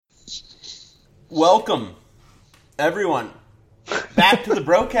Welcome, everyone, back to the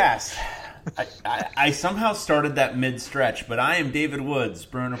broadcast. I somehow started that mid-stretch, but I am David Woods,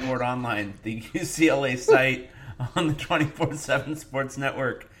 Bruin Report Online, the UCLA site on the 24/7 Sports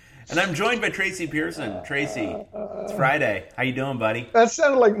Network. And I'm joined by Tracy Pearson. Tracy, it's Friday. How you doing, buddy? That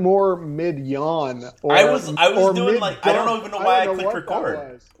sounded like more mid-yawn. I was doing like, I don't even know why I clicked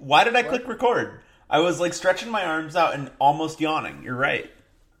record. Why did I click record? I was like stretching my arms out and almost yawning. You're right.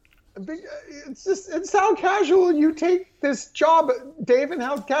 It's how casual you take this job, Dave, and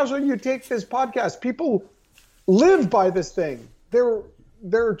how casual you take this podcast. People live by this thing.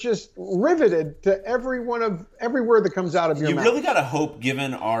 They're just riveted to every word that comes out of your mouth. You really got to hope,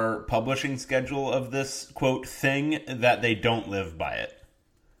 given our publishing schedule of this quote thing, that they don't live by it.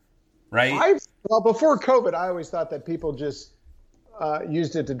 Right? Well, before COVID, I always thought that people just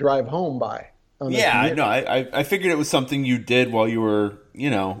used it to drive home by. Yeah, no, I figured it was something you did while you were,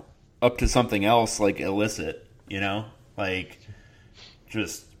 up to something else like illicit, like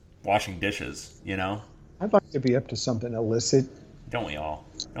just washing dishes, I'd like to be up to something illicit. Don't we all?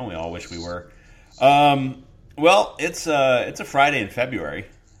 Don't we all wish we were? Well, it's a Friday in February,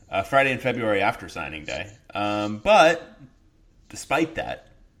 after signing day. But despite that,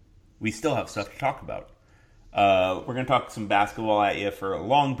 we still have stuff to talk about. We're going to talk some basketball at you for a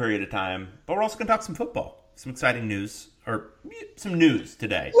long period of time, but we're also going to talk some football, some exciting news, or some news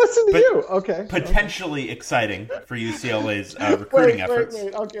today. Listen to you, okay. Potentially exciting for UCLA's recruiting efforts.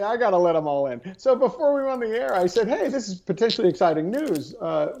 Wait. Okay, I got to let them all in. So before we went on the air, I said, hey, this is potentially exciting news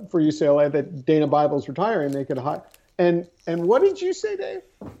for UCLA that Dana Bible's retiring. They could hire. And what did you say, Dave?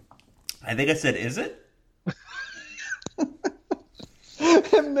 I think I said, is it?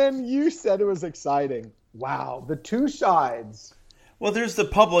 And then you said it was exciting. Wow, the two sides. Well, there's the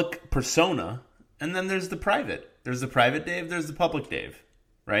public persona, and then there's the private. There's the private Dave, there's the public Dave,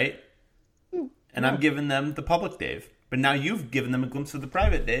 right? And I'm giving them the public Dave. But now you've given them a glimpse of the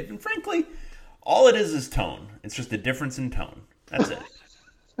private Dave, and frankly, all it is tone. It's just a difference in tone. That's it.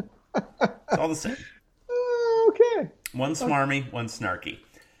 It's all the same. Okay. One smarmy, one snarky.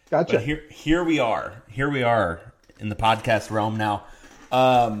 Gotcha. But here we are. Here we are in the podcast realm now.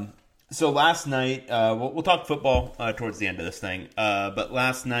 So last night, we'll talk football towards the end of this thing. But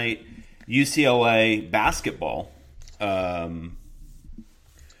last night, UCLA basketball.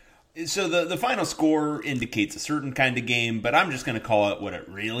 So the final score indicates a certain kind of game, but I'm just going to call it what it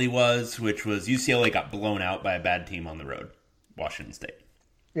really was, which was UCLA got blown out by a bad team on the road, Washington State.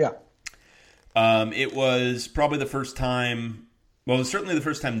 Yeah. It was probably the first time, well, it was certainly the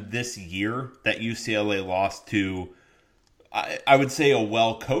first time this year that UCLA lost to, I would say, a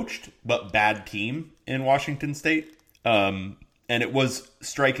well-coached but bad team in Washington State. And it was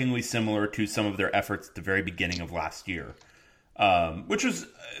strikingly similar to some of their efforts at the very beginning of last year, which was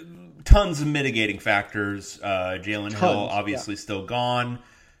tons of mitigating factors. Jalen Hill obviously still gone.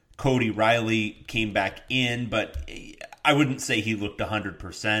 Cody Riley came back in, but I wouldn't say he looked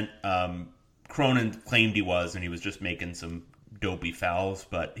 100%. Cronin claimed he was, and he was just making some dopey fouls,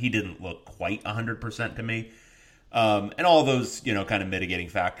 but he didn't look quite 100% to me. And all those, kind of mitigating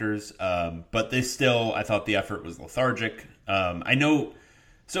factors. But they still, I thought the effort was lethargic. I know.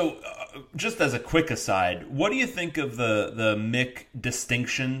 So just as a quick aside, what do you think of the Mick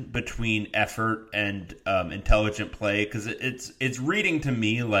distinction between effort and intelligent play? Because it's reading to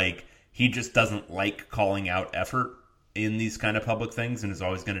me like he just doesn't like calling out effort in these kind of public things and is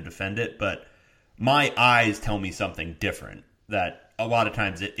always going to defend it. But my eyes tell me something different, that a lot of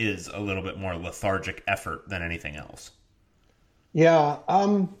times it is a little bit more lethargic effort than anything else. Yeah.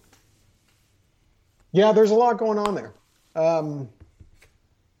 Yeah, there's a lot going on there.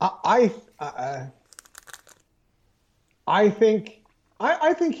 I think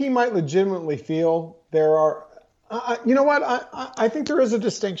he might legitimately feel there are, you know what? I think there is a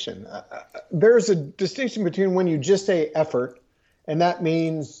distinction. There's a distinction between when you just say effort, and that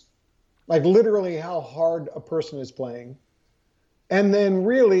means like literally how hard a person is playing, and then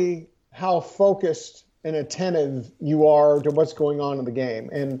really how focused and attentive you are to what's going on in the game.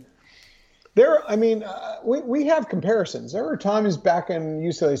 And we have comparisons. There were times back in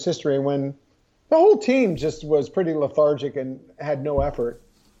UCLA's history when the whole team just was pretty lethargic and had no effort.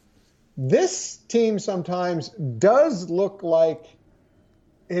 This team sometimes does look like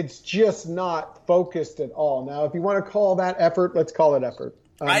it's just not focused at all. Now, if you want to call that effort, let's call it effort.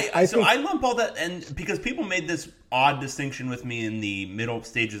 I lump all that, and because people made this odd distinction with me in the middle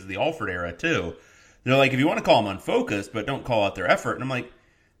stages of the Alford era too. They're like, if you want to call them unfocused, but don't call out their effort, and I'm like,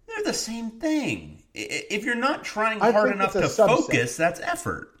 they're the same thing. If you're not trying hard enough to focus, that's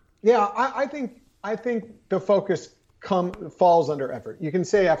effort. Yeah, I think the focus falls under effort. You can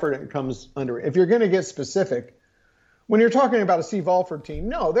say effort and it comes under it. If you're going to get specific, when you're talking about a Steve Alford team,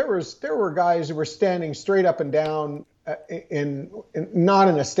 no, there were guys who were standing straight up and down not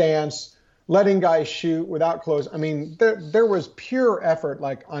in a stance, letting guys shoot without clothes. I mean, there was pure effort.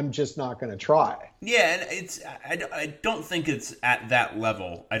 Like, I'm just not going to try. Yeah, and I don't think it's at that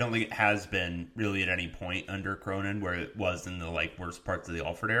level. I don't think it has been really at any point under Cronin where it was in the worst parts of the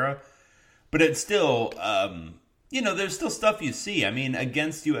Alford era. But it's still, there's still stuff you see. I mean,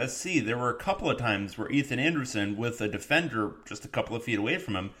 against USC, there were a couple of times where Ethan Anderson, with a defender just a couple of feet away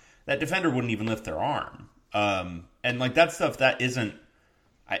from him, that defender wouldn't even lift their arm. And that stuff, that isn't.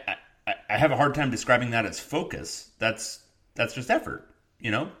 I have a hard time describing that as focus. That's just effort.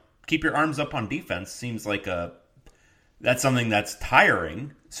 Keep your arms up on defense seems like that's something that's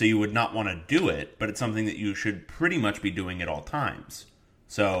tiring. So you would not want to do it, but it's something that you should pretty much be doing at all times.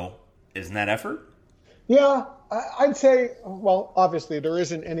 So isn't that effort? Yeah, I'd say. Well, obviously there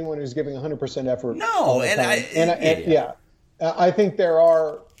isn't anyone who's giving 100% effort. No, I think there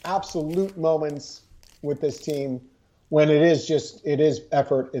are absolute moments with this team when it is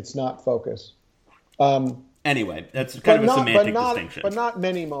effort, it's not focus. Anyway, that's kind of a semantic distinction. But not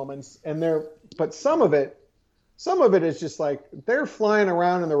many moments, but some of it is just like they're flying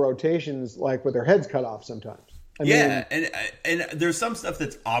around in the rotations like with their heads cut off sometimes. And there's some stuff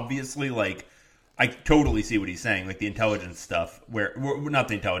that's obviously I totally see what he's saying, like the intelligence stuff, where not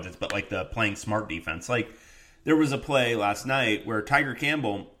the intelligence, but like the playing smart defense. Like there was a play last night where Tiger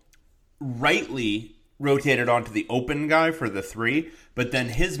Campbell rightly rotated onto the open guy for the three, but then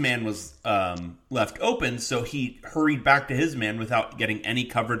his man was left open, so he hurried back to his man without getting any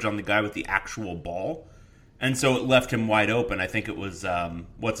coverage on the guy with the actual ball, and so it left him wide open. I think it was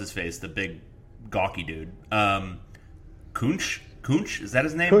what's his face, the big gawky dude, Kunch, is that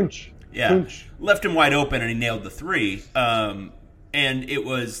his name? Kunch. Yeah, Kunch. Left him wide open, and he nailed the three. And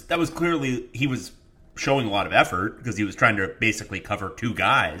that was clearly, he was showing a lot of effort because he was trying to basically cover two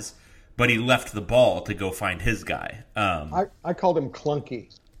guys, but he left the ball to go find his guy. I called him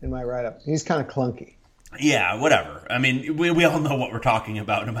clunky in my write-up. He's kind of clunky. Yeah, whatever. I mean, we all know what we're talking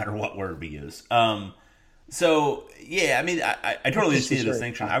about, no matter what word we use. So yeah, I mean, I totally see the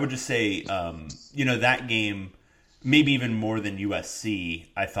distinction. I would just say, that game, maybe even more than USC,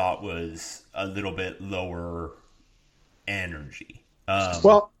 I thought was a little bit lower energy.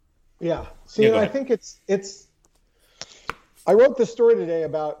 Yeah. See, I think it's. I wrote the story today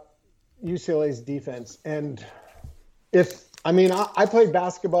about UCLA's defense, and I played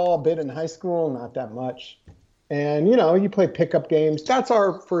basketball a bit in high school, not that much, and you play pickup games. That's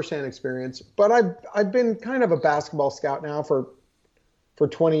our firsthand experience. But I've been kind of a basketball scout now for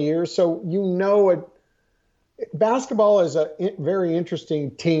 20 years, so basketball is a very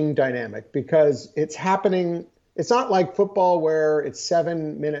interesting team dynamic because it's happening. It's not like football where it's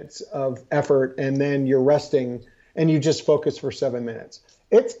 7 minutes of effort and then you're resting and you just focus for 7 minutes.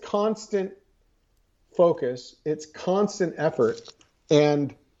 It's constant focus. It's constant effort.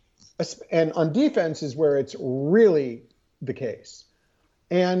 And on defense is where it's really the case.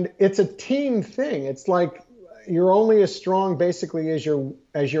 And it's a team thing. It's like you're only as strong basically as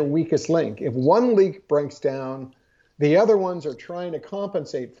your weakest link. If one link breaks down, the other ones are trying to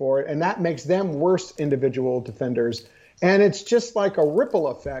compensate for it, and that makes them worse individual defenders. And it's just like a ripple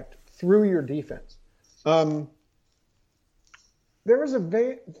effect through your defense. There was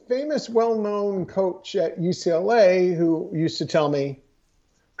a famous, well-known coach at UCLA who used to tell me,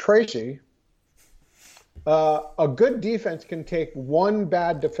 Tracy, a good defense can take one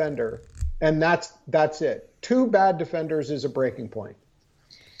bad defender, and that's it. Two bad defenders is a breaking point.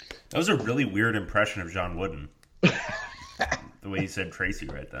 That was a really weird impression of John Wooden. The way you said Tracy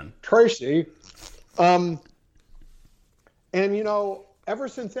right then. Tracy. And, ever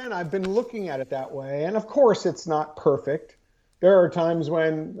since then, I've been looking at it that way. And, of course, it's not perfect. There are times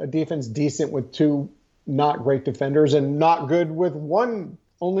when a defense decent with two not great defenders and not good with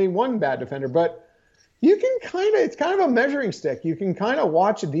only one bad defender. But you can it's kind of a measuring stick. You can kind of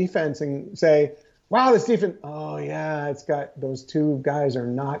watch a defense and say, wow, this defense, oh, yeah, it's got those two guys are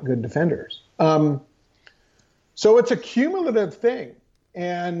not good defenders. So it's a cumulative thing,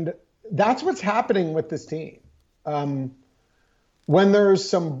 and that's what's happening with this team. When there's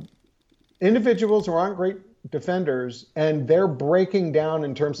some individuals who aren't great defenders, and they're breaking down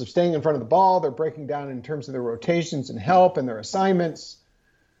in terms of staying in front of the ball, they're breaking down in terms of their rotations and help and their assignments.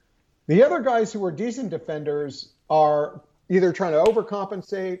 The other guys who are decent defenders are either trying to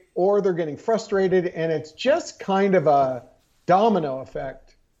overcompensate or they're getting frustrated, and it's just kind of a domino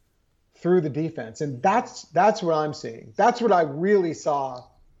effect through the defense. And that's what I'm seeing. That's what I really saw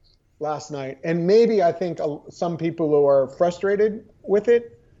last night. And maybe I think some people who are frustrated with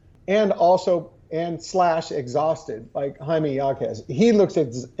it and slash exhausted, like Jaime Jaquez. He looks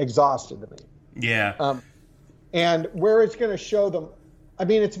exhausted to me. Yeah. And where it's going to show them, I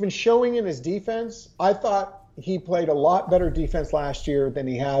mean, it's been showing in his defense. I thought he played a lot better defense last year than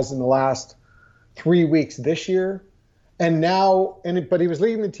he has in the last 3 weeks this year. And now, but he was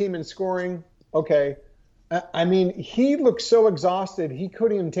leading the team in scoring. Okay. I mean, he looked so exhausted, he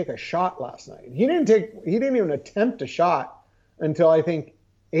couldn't even take a shot last night. He didn't even attempt a shot until I think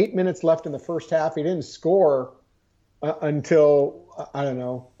 8 minutes left in the first half. He didn't score until, I don't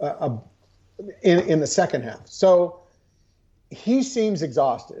know, in the second half. So he seems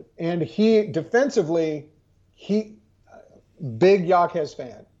exhausted. And he, defensively, big Jaquez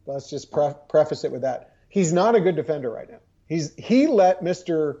fan. Let's just preface it with that. He's not a good defender right now. He let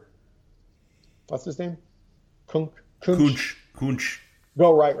Mr. What's his name? Kunch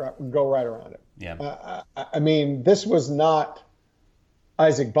go right around it. Yeah. I mean, this was not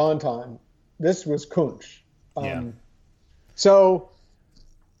Isaac Bonton. This was Kunch. Yeah. So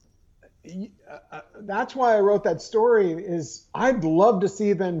that's why I wrote that story. Is I'd love to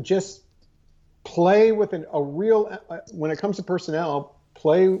see them just play with a real. When it comes to personnel,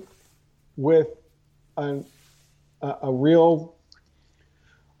 play with a real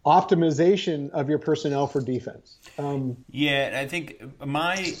optimization of your personnel for defense. Yeah, I think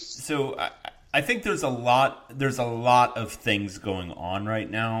I think there's a lot of things going on right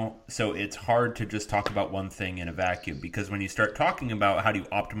now. So it's hard to just talk about one thing in a vacuum, because when you start talking about how do you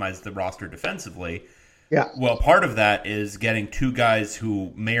optimize the roster defensively, well, part of that is getting two guys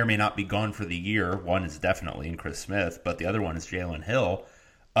who may or may not be gone for the year. One is definitely in Chris Smith, but the other one is Jalen Hill.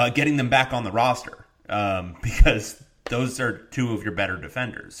 Getting them back on the roster, because those are two of your better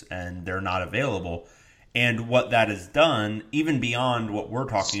defenders, and they're not available. And what that has done, even beyond what we're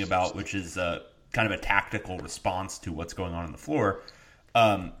talking about, which is kind of a tactical response to what's going on the floor,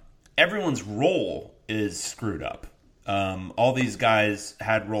 everyone's role is screwed up. All these guys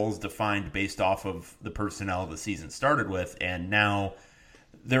had roles defined based off of the personnel the season started with, and now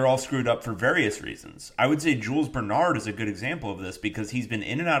they're all screwed up for various reasons. I would say Jules Bernard is a good example of this, because he's been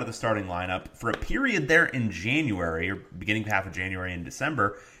in and out of the starting lineup for a period there in January, or beginning half of January and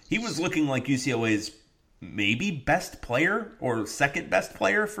December. He was looking like UCLA's maybe best player or second best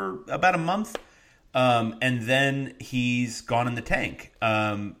player for about a month. And then he's gone in the tank.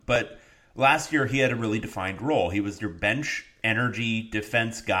 But last year he had a really defined role. He was your bench energy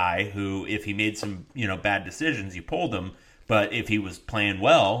defense guy who, if he made some, bad decisions, you pulled him. But if he was playing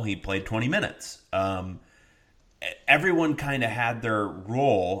well, he played 20 minutes. Everyone kind of had their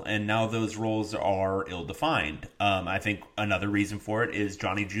role, and now those roles are ill-defined. I think another reason for it is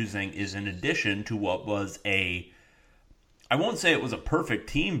Johnny Juzang is an addition to what was I won't say it was a perfect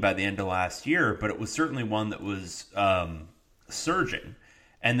team by the end of last year, but it was certainly one that was surging.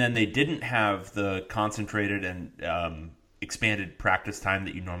 And then they didn't have the concentrated and expanded practice time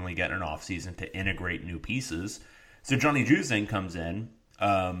that you normally get in an offseason to integrate new pieces. So Johnny Juzang comes in,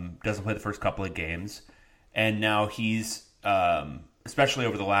 doesn't play the first couple of games, and now he's, especially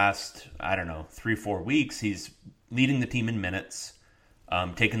over the last, 3-4 weeks, he's leading the team in minutes,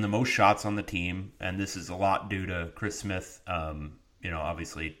 taking the most shots on the team, and this is a lot due to Chris Smith,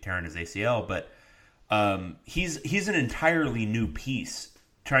 obviously tearing his ACL, but he's an entirely new piece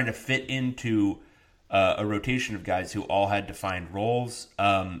trying to fit into a rotation of guys who all had defined roles,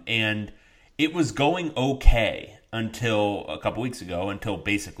 and it was going okay until a couple weeks ago, until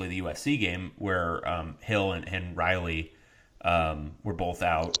basically the USC game, where Hill and Riley were both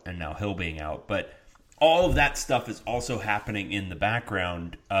out, and now Hill being out. But all of that stuff is also happening in the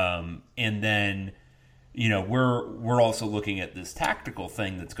background, and then we're also looking at this tactical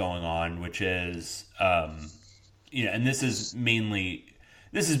thing that's going on, which is and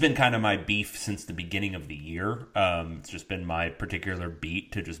this has been kind of my beef since the beginning of the year. It's just been my particular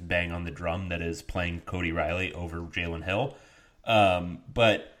beat to just bang on the drum that is playing Cody Riley over Jalen Hill.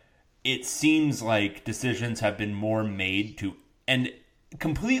 But it seems like decisions have been more made to, and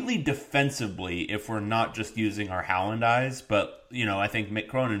completely defensively, if we're not just using our Howland eyes, but, I think Mick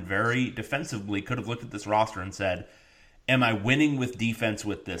Cronin very defensively could have looked at this roster and said, am I winning with defense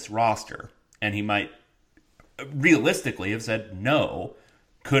with this roster? And he might realistically have said, no.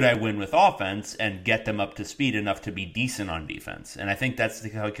 Could I win with offense and get them up to speed enough to be decent on defense? And I think that's the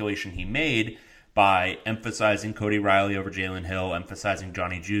calculation he made by emphasizing Cody Riley over Jalen Hill, emphasizing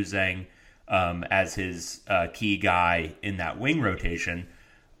Johnny Juzang as his key guy in that wing rotation.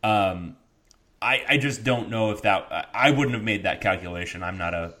 I just don't know if that... I wouldn't have made that calculation. I'm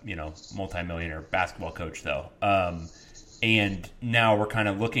not a multimillionaire basketball coach, though. And now we're kind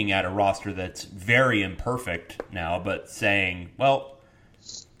of looking at a roster that's very imperfect now, but saying, well,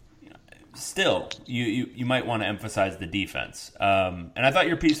 still, you might want to emphasize the defense. And I thought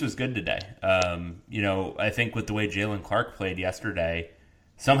your piece was good today. I think with the way Jalen Clark played yesterday,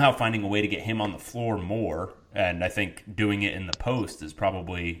 somehow finding a way to get him on the floor more, and I think doing it in the post is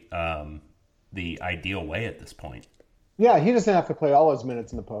probably the ideal way at this point. Yeah, he doesn't have to play all his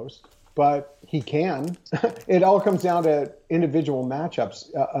minutes in the post, but he can. It all comes down to individual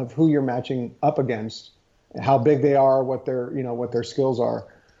matchups of who you're matching up against, how big they are, what their skills are.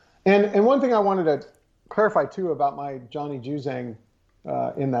 And one thing I wanted to clarify too about my Johnny Juzang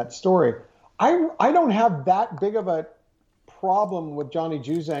in that story, I don't have that big of a problem with Johnny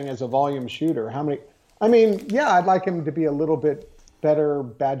Juzang as a volume shooter. I'd like him to be a little bit better,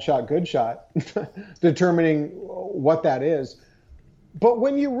 bad shot, good shot, determining what that is. But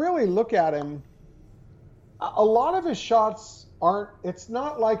when you really look at him, a lot of his shots it's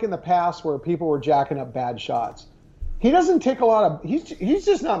not like in the past where people were jacking up bad shots. He doesn't take a lot of. He's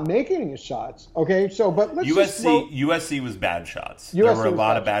just not making his shots. Okay, so but let's USC was bad shots. There were a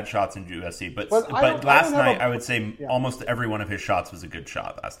lot of bad shots in USC, but last night I would say almost every one of his shots was a good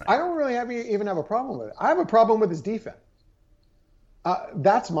shot last night. I don't really even have a problem with it. I have a problem with his defense.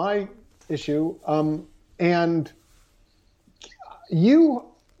 That's my issue. And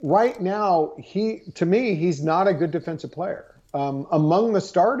right now, to me, he's not a good defensive player. Among the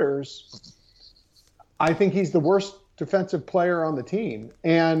starters, I think he's the worst defensive player on the team.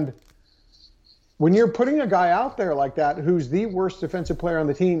 And when you're putting a guy out there like that, who's the worst defensive player on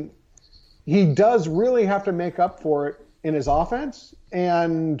the team, he does really have to make up for it in his offense.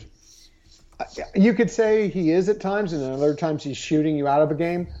 And you could say he is at times, and other times he's shooting you out of a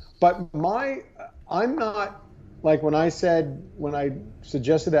game. But I'm not like when I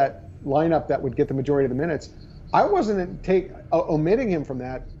suggested that lineup that would get the majority of the minutes, I wasn't omitting him from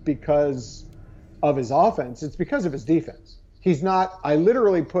that because of his offense. It's because of his defense. He's not. I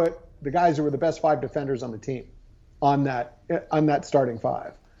literally put the guys who were the best 5 defenders on the team on that starting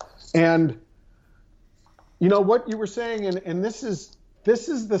 5. And you know what you were saying, and this is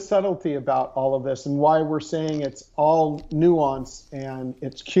the subtlety about all of this and why we're saying it's all nuance and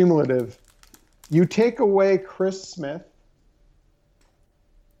it's cumulative. You take away Chris Smith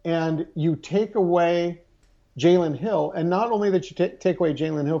and you take away Jalen Hill, and not only that you take away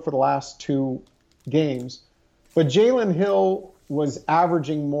Jalen Hill for the last 2 games, but Jalen Hill was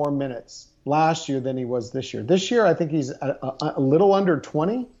averaging more minutes last year than he was this year. This year, I think he's a little under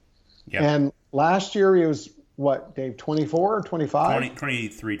 20. Yeah. And last year he was, what, Dave, 24 or 25?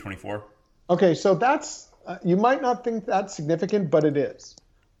 23, 24. Okay, so that's, you might not think that's significant, but it is.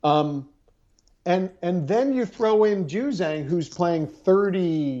 And then you throw in Juzang, who's playing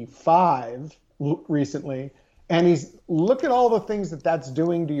 35 recently, and look at all the things that's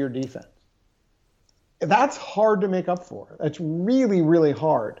doing to your defense. That's hard to make up for. That's really, really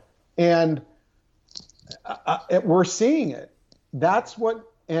hard. And we're seeing it.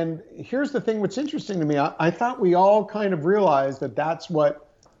 And here's the thing what's interesting to me. I thought we all kind of realized that that's what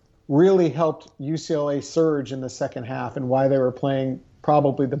really helped UCLA surge in the second half and why they were playing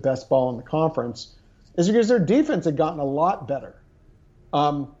probably the best ball in the conference is because their defense had gotten a lot better.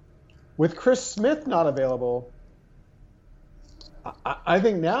 With Chris Smith not available, I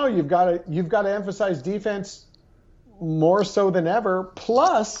think now you've got to emphasize defense more so than ever.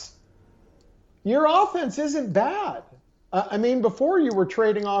 Plus, your offense isn't bad. I mean, before you were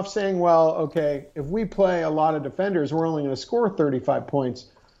trading off saying, well, okay, if we play a lot of defenders, we're only going to score 35 points.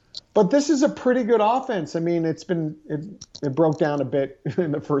 But this is a pretty good offense. I mean, it broke down a bit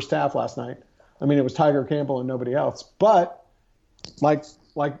in the first half last night. I mean, it was Tiger Campbell and nobody else. But like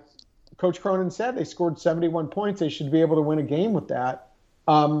Coach Cronin said, they scored 71 points. They should be able to win a game with that.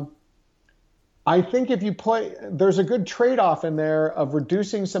 I think if you there's a good trade-off in there of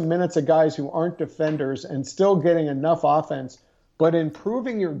reducing some minutes of guys who aren't defenders and still getting enough offense, but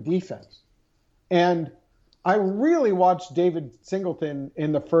improving your defense. And I really watched David Singleton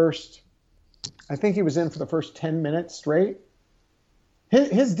in the first, I think he was in for the first 10 minutes straight.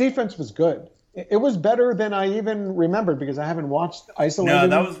 His defense was good. It was better than I even remembered because I haven't watched isolated. No,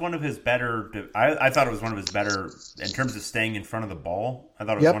 that was one of his better. I thought it was one of his better in terms of staying in front of the ball. I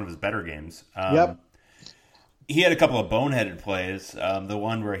thought it was one of his better games. He had a couple of boneheaded plays. The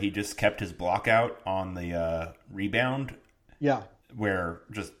one where he just kept his block out on the rebound. Yeah. Where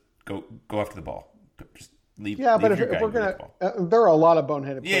just go after the ball. Just leave. Yeah, leave but if we're gonna, there are a lot of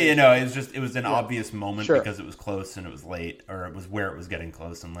boneheaded plays. Yeah. It was an obvious moment because it was close and it was late, or it was where it was getting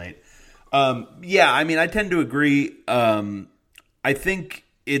close and late. I mean, I tend to agree. I think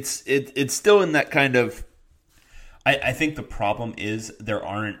it's still in that kind of. I think the problem is there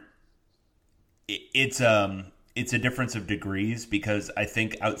aren't. It's a difference of degrees because I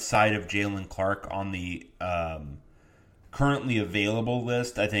think outside of Jalen Clark on the currently available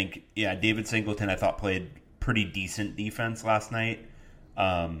list, I think David Singleton I thought played pretty decent defense last night,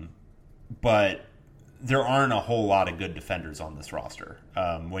 but there aren't a whole lot of good defenders on this roster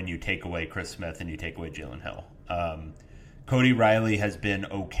when you take away Chris Smith and you take away Jalen Hill. Cody Riley has been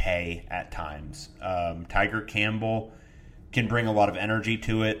okay at times. Tiger Campbell can bring a lot of energy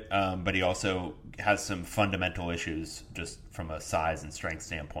to it, but he also has some fundamental issues just from a size and strength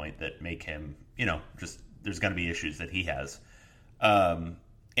standpoint that make him, just there's going to be issues that he has.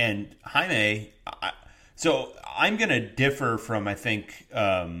 And Jaime, so I'm going to differ from, I think,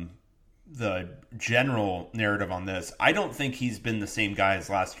 the general narrative on this. I don't think he's been the same guy as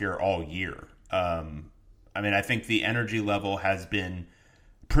last year all year. I think the energy level has been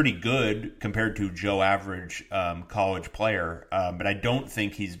pretty good compared to Joe average college player, but I don't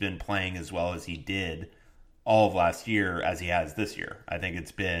think he's been playing as well as he did all of last year as he has this year. I think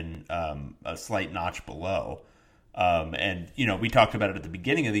it's been a slight notch below. And we talked about it at the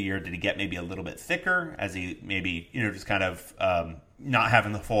beginning of the year. Did he get maybe a little bit thicker as he maybe, just kind of not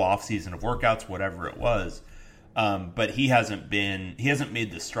having the full off season of workouts, whatever it was. But he hasn't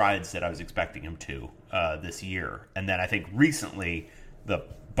made the strides that I was expecting him to this year. And then I think recently the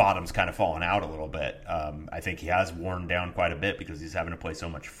bottom's kind of fallen out a little bit. I think he has worn down quite a bit because he's having to play so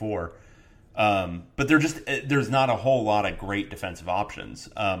much 4. But there's not a whole lot of great defensive options.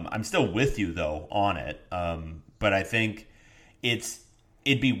 I'm still with you though on it. But I think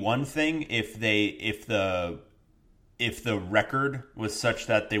it'd be one thing if the record was such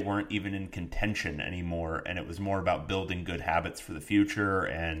that they weren't even in contention anymore, and it was more about building good habits for the future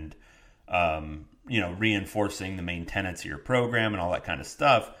and reinforcing the main tenets of your program and all that kind of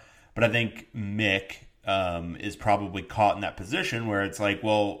stuff. But I think Mick is probably caught in that position where it's like,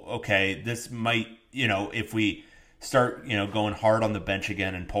 well, okay, this might, if we start, going hard on the bench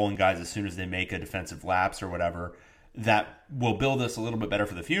again and pulling guys as soon as they make a defensive lapse or whatever, that will build us a little bit better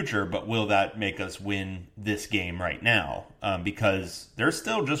for the future, but will that make us win this game right now? Because there's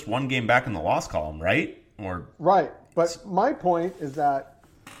still just one game back in the loss column, right? Right. But my point is that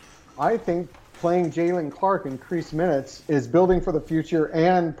I think playing Jalen Clark increased minutes is building for the future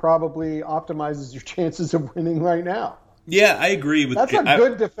and probably optimizes your chances of winning right now. Yeah, I agree with that's a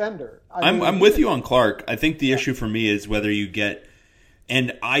good defender. I'm with you on Clark. I think the issue for me is whether you get,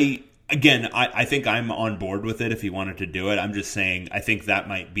 and I think I'm on board with it if he wanted to do it. I'm just saying I think that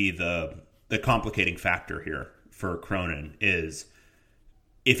might be the complicating factor here for Cronin is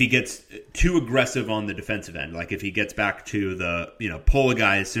if he gets too aggressive on the defensive end, like if he gets back to the, pull a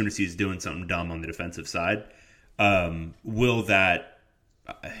guy as soon as he's doing something dumb on the defensive side, will that,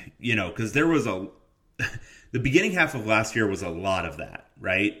 because there was the beginning half of last year was a lot of that,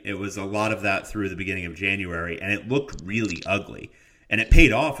 right? It was a lot of that through the beginning of January, and it looked really ugly. And it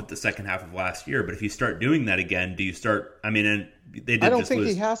paid off at the second half of last year. But if you start doing that again, do you start? I mean, and they did. I don't think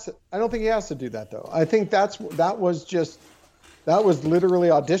he has to do that though. I think that was literally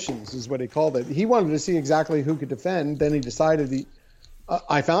auditions, is what he called it. He wanted to see exactly who could defend. Then he decided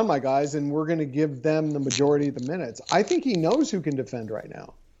I found my guys, and we're going to give them the majority of the minutes. I think he knows who can defend right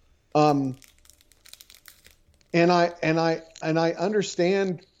now. And I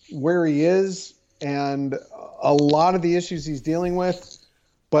understand where he is and a lot of the issues he's dealing with,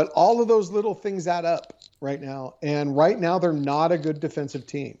 but all of those little things add up right now. And right now they're not a good defensive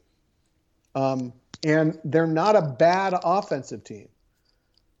team. And they're not a bad offensive team.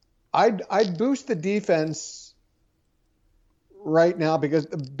 I'd boost the defense right now because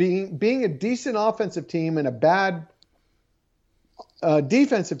being a decent offensive team and a bad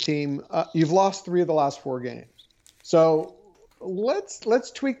defensive team, you've lost 3 of the last 4 games. So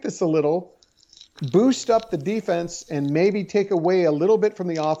let's tweak this a little. Boost up the defense and maybe take away a little bit from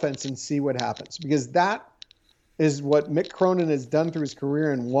the offense and see what happens. Because that is what Mick Cronin has done through his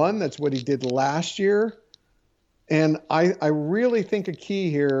career and won. That's what he did last year. And I really think a key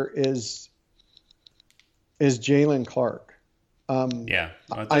here is Jalen Clark.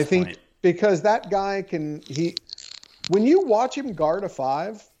 I think point. Because that guy when you watch him guard a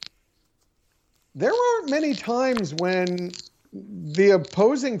 5, there aren't many times when the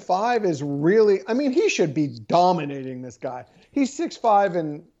opposing 5 is really, he should be dominating this guy. He's 6'5",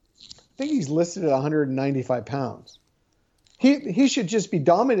 and I think he's listed at 195 pounds. He should just be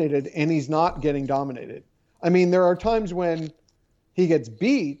dominated, and he's not getting dominated. There are times when he gets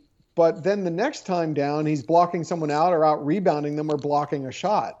beat, but then the next time down, he's blocking someone out or out rebounding them or blocking a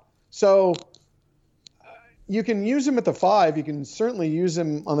shot. So you can use him at the 5. You can certainly use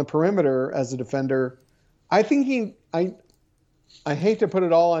him on the perimeter as a defender. I think I hate to put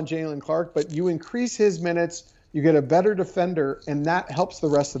it all on Jalen Clark, but you increase his minutes, you get a better defender, and that helps the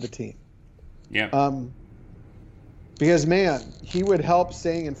rest of the team. Yeah. Because, man, he would help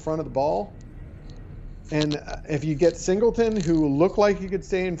staying in front of the ball. And if you get Singleton, who looked like he could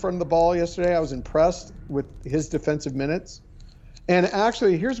stay in front of the ball yesterday, I was impressed with his defensive minutes. And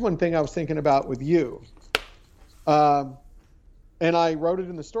actually, here's one thing I was thinking about with you. And I wrote it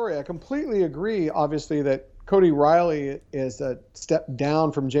in the story. I completely agree, obviously, that Cody Riley is a step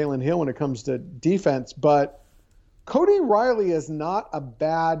down from Jalen Hill when it comes to defense. But Cody Riley is not a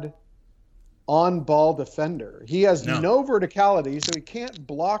bad on-ball defender. He has no verticality, so he can't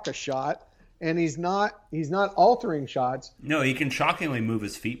block a shot. And he's not altering shots. No, he can shockingly move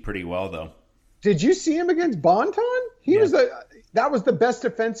his feet pretty well, though. Did you see him against Bonton? That was the best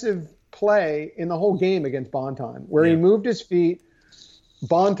defensive play in the whole game against Bonton, where he moved his feet.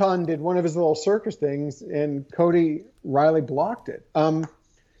 Bonton did one of his little circus things, and Cody Riley blocked it.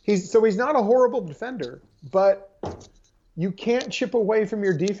 He's not a horrible defender, but you can't chip away from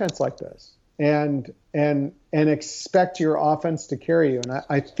your defense like this and expect your offense to carry you. And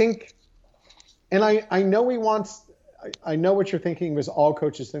I think. And I know I know what you're thinking, because all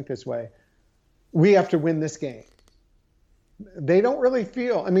coaches think this way. We have to win this game. They don't really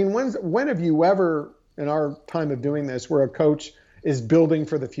feel, I mean, when have you ever, in our time of doing this, where a coach is building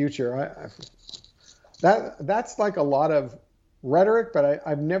for the future? That's like a lot of rhetoric, but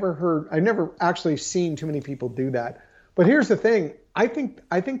I've never actually seen too many people do that. But here's the thing. I think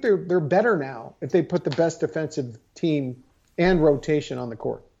they're better now if they put the best defensive team and rotation on the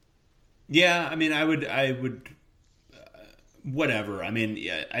court. Yeah, I mean, I would, whatever. I mean,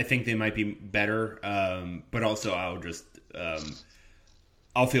 yeah, I think they might be better, but also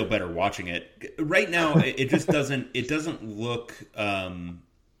I'll feel better watching it. Right now, it just doesn't look, God,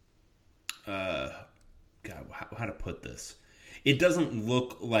 how to put this? It doesn't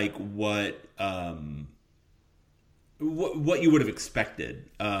look like what you would have expected.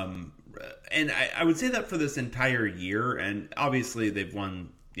 And I would say that for this entire year, and obviously they've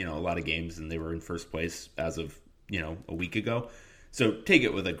won, a lot of games, and they were in first place as of, a week ago. So take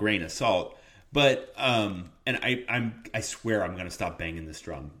it with a grain of salt. But and I swear I'm going to stop banging this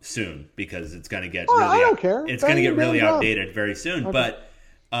drum soon, because it's going to get I don't care. It's going to get really outdated very soon. Okay. But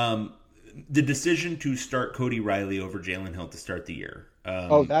the decision to start Cody Riley over Jalen Hill to start the year.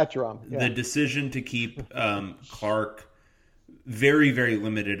 That drum. Yeah. The decision to keep Clark very, very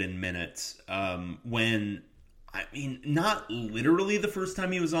limited in minutes when. I mean, not literally the first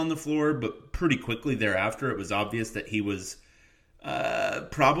time he was on the floor, but pretty quickly thereafter, it was obvious that he was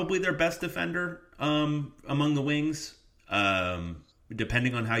probably their best defender among the wings,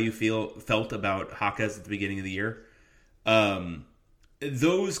 depending on how you felt about Jaquez at the beginning of the year.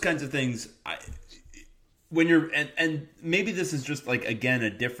 Those kinds of things, when you're, and maybe this is just like, again, a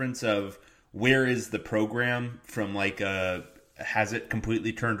difference of where is the program from like a has it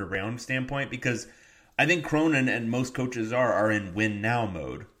completely turned around standpoint, because I think Cronin and most coaches are in win now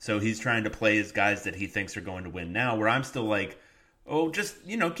mode. So he's trying to play his guys that he thinks are going to win now, where I'm still like, just,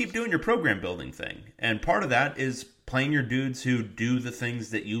 keep doing your program building thing. And part of that is playing your dudes who do the things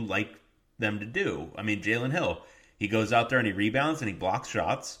that you like them to do. I mean, Jalen Hill, he goes out there and he rebounds and he blocks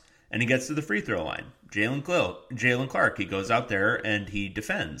shots and he gets to the free throw line. Jalen Clark, he goes out there and he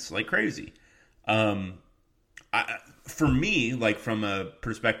defends like crazy. For me, like from a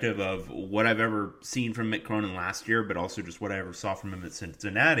perspective of what I've ever seen from Mick Cronin last year, but also just what I ever saw from him at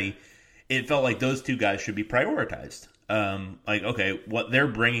Cincinnati, it felt like those two guys should be prioritized. Okay, what they're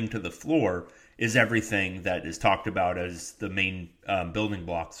bringing to the floor is everything that is talked about as the main building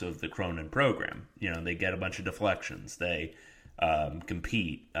blocks of the Cronin program. They get a bunch of deflections, they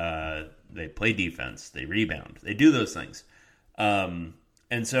compete, they play defense, they rebound, they do those things. And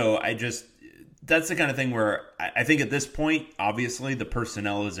so that's the kind of thing where I think at this point, obviously, the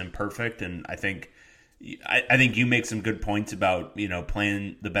personnel is imperfect, and I think you make some good points about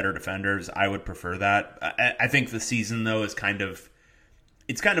playing the better defenders. I would prefer that. I think the season though is kind of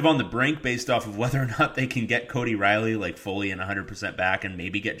on the brink based off of whether or not they can get Cody Riley like fully and 100% back, and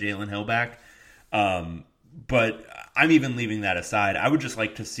maybe get Jalen Hill back. But I'm even leaving that aside. I would just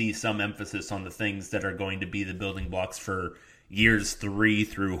like to see some emphasis on the things that are going to be the building blocks for years 3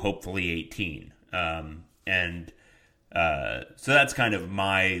 through hopefully 18. So that's kind of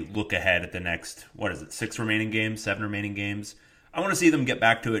my look ahead at the next, 7 remaining games. I want to see them get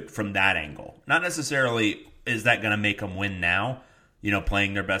back to it from that angle. Not necessarily is that going to make them win now,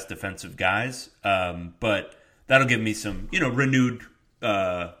 playing their best defensive guys. But that'll give me some, renewed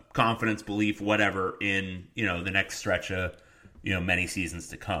confidence, belief, whatever, in, the next stretch of many seasons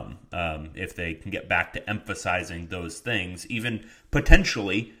to come. If they can get back to emphasizing those things, even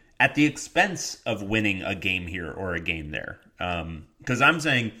potentially at the expense of winning a game here or a game there. Because I'm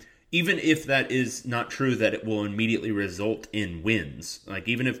saying, even if that is not true, that it will immediately result in wins. Like,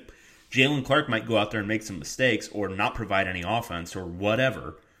 even if Jaylen Clark might go out there and make some mistakes or not provide any offense or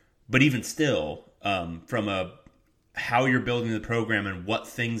whatever, but even still, from how you're building the program and what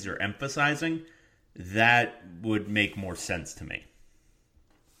things you're emphasizing, that would make more sense to me.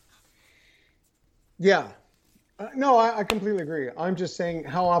 Yeah. No, I completely agree. I'm just saying,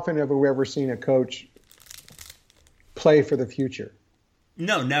 how often have we ever seen a coach play for the future?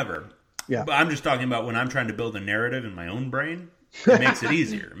 No, never. Yeah. But I'm just talking about when I'm trying to build a narrative in my own brain, it makes it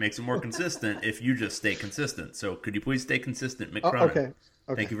easier. It makes it more consistent if you just stay consistent. So could you please stay consistent, Mick Cronin? Okay.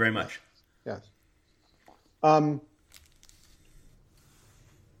 Thank you very much. Yes.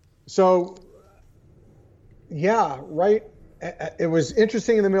 So, yeah, right. It was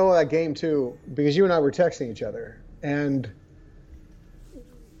interesting in the middle of that game, too, because you and I were texting each other. And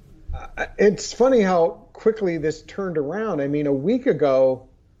it's funny how quickly this turned around. I mean, a week ago,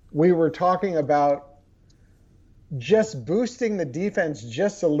 we were talking about just boosting the defense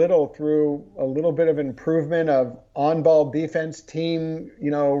just a little through a little bit of improvement of on-ball defense, team,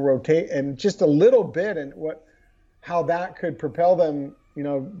 rotate, and just a little bit, and how that could propel them,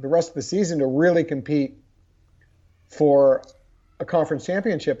 the rest of the season to really compete for a conference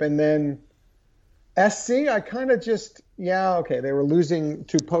championship. And then SC, I kind of just, they were losing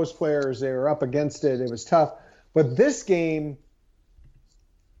 2 post players. They were up against it. It was tough. But this game,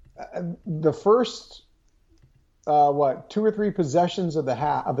 the first, 2 or 3 possessions of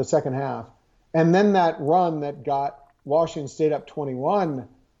the second half, and then that run that got Washington State up 21,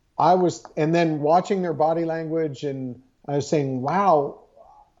 and then watching their body language, and I was saying, wow,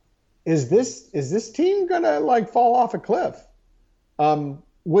 is this team gonna fall off a cliff?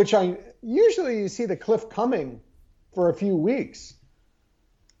 Which usually you see the cliff coming for a few weeks.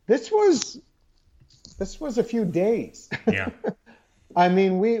 This was a few days. Yeah. I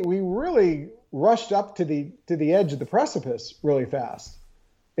mean, we really rushed up to the edge of the precipice really fast.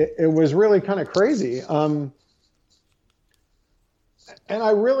 It was really kind of crazy. And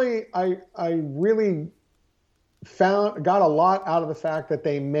I really got a lot out of the fact that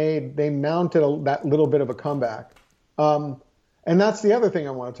they mounted that little bit of a comeback. And that's the other thing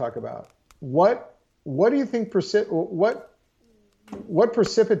I want to talk about. What do you think what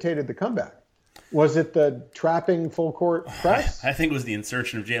precipitated the comeback? Was it the trapping full court press? I think it was the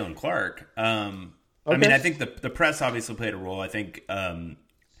insertion of Jaylen Clark. Okay. I mean, I think the press obviously played a role. I think I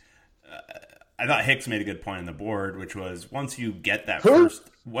thought Hicks made a good point on the board, which was once you get that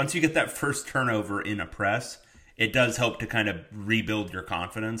first turnover in a press, it does help to kind of rebuild your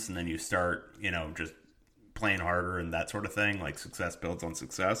confidence, and then you start, just playing harder and that sort of thing. Like, success builds on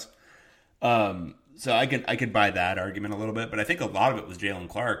success. So I could buy that argument a little bit, but I think a lot of it was Jaylen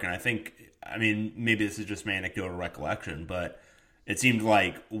Clark, and I mean, maybe this is just my anecdotal recollection, but it seemed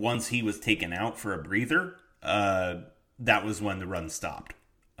like once he was taken out for a breather, that was when the run stopped.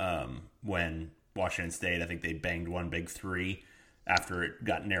 When Washington State, I think they banged one big 3 after it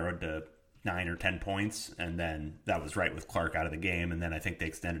got narrowed to 9 or 10 points, and then that was right with Clark out of the game, and then I think they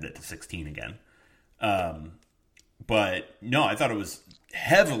extended it to 16 again. But no, I thought it was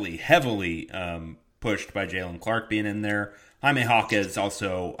heavily pushed by Jaylen Clark being in there. Jaime Jaquez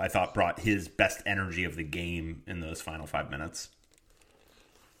also, I thought, brought his best energy of the game in those final 5 minutes.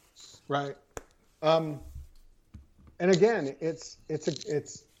 Right. And again, it's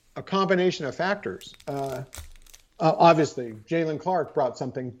a combination of factors. Obviously, Jaylen Clark brought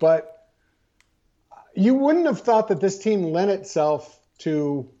something, but you wouldn't have thought that this team lent itself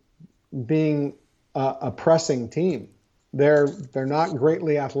to being a pressing team. They're not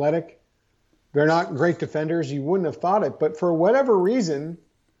greatly athletic. They're not great defenders. You wouldn't have thought it, but for whatever reason,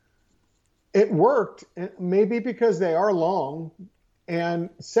 it worked. Maybe because they are long, and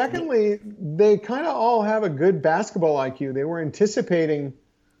secondly, they kind of all have a good basketball IQ. They were anticipating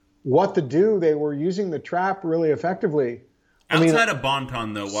what to do. They were using the trap really effectively. Outside of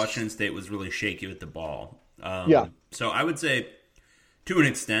Bonton, though, Washington State was really shaky with the ball. Yeah. So I would say, to an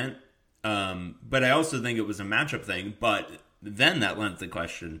extent, but I also think it was a matchup thing. But then that lends the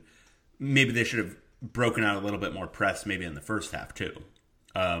question, maybe they should have broken out a little bit more press maybe in the first half, too,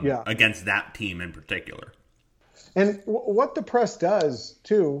 against that team in particular. And what the press does,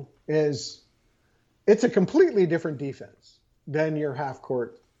 too, is it's a completely different defense than your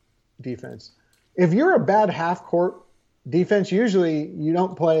half-court defense. If you're a bad half-court defense, usually you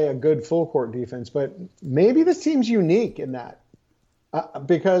don't play a good full-court defense, but maybe this team's unique in that.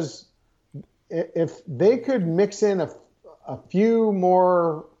 Because if they could mix in a few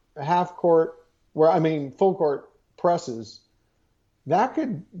more half court, full court presses, that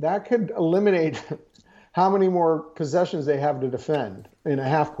could eliminate how many more possessions they have to defend in a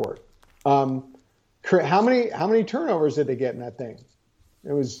half court. How many turnovers did they get in that thing?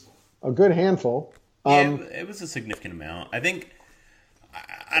 It was a good handful. It was a significant amount. I think,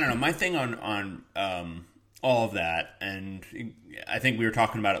 I don't know, my thing on all of that, and I think we were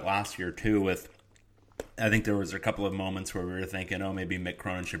talking about it last year too with, I think there was a couple of moments where we were thinking, oh, maybe Mick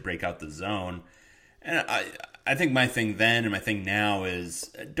Cronin should break out the zone. And I think my thing then and my thing now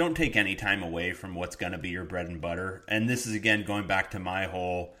is don't take any time away from what's going to be your bread and butter. And this is, again, going back to my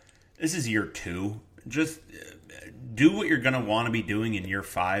whole, this is year 2. Just do what you're going to want to be doing in year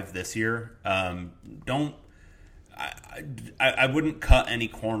 5 this year. I wouldn't cut any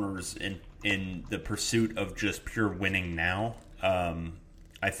corners in the pursuit of just pure winning now.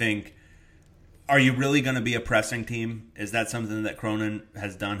 I think, are you really going to be a pressing team? Is that something that Cronin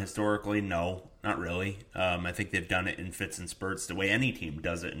has done historically? No, not really. I think they've done it in fits and spurts, the way any team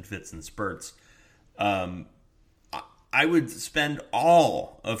does it in fits and spurts. I would spend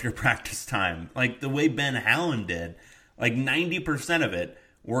all of your practice time, like the way Ben Hallen did, like 90% of it,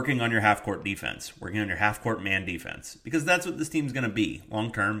 working on your half-court defense, working on your half-court man defense, because that's what this team's going to be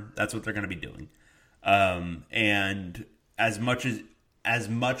long term. That's what they're going to be doing. And as much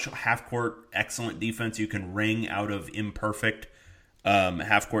half-court excellent defense you can wring out of imperfect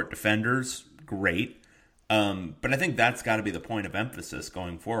half-court defenders, great. But I think that's got to be the point of emphasis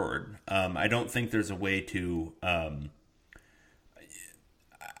going forward. I don't think there's a way to...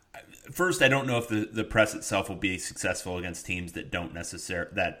 First, I don't know if the press itself will be successful against teams that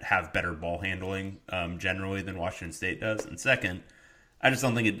that have better ball handling generally than Washington State does. And second, I just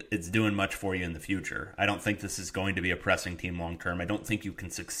don't think it's doing much for you in the future. I don't think this is going to be a pressing team long term. I don't think you can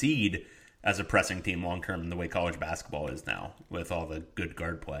succeed as a pressing team long term in the way college basketball is now with all the good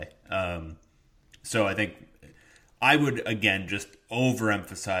guard play. So I think I would, again, just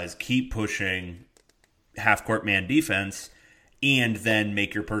overemphasize, keep pushing half-court man defense, and then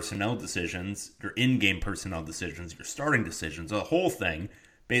make your personnel decisions, your in-game personnel decisions, your starting decisions, a whole thing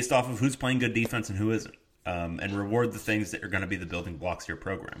based off of who's playing good defense and who isn't, and reward the things that are going to be the building blocks of your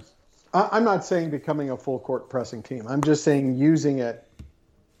program. I'm not saying becoming a full-court pressing team. I'm just saying using it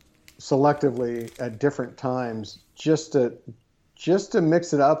selectively at different times just to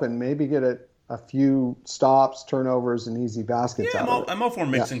mix it up and maybe get a few stops, turnovers, and easy baskets out of it. I'm all for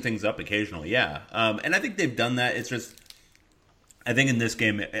mixing things up occasionally, yeah. And I think they've done that. It's just... I think in this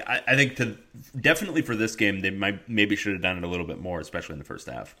game, I think definitely for this game, they maybe should have done it a little bit more, especially in the first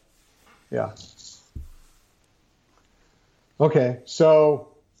half. Yeah. Okay, so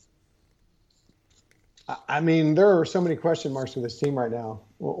there are so many question marks with this team right now.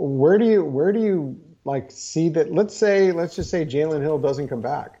 Where do you see that? Let's just say Jalen Hill doesn't come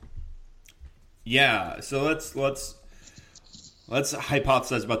back. Yeah. So let's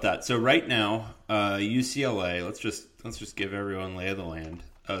hypothesize about that. So right now, UCLA. Let's just give everyone lay of the land.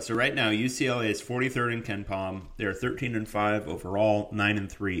 So right now, UCLA is 43rd in KenPom. They're 13-5 overall,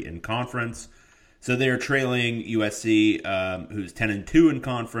 9-3 in conference. So they are trailing USC, who's 10-2 in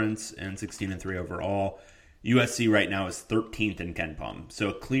conference and 16-3 overall. USC right now is 13th in KenPom, so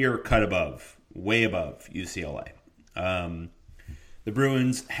a clear cut above, way above UCLA. The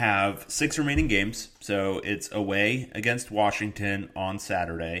Bruins have 6 remaining games, so it's away against Washington on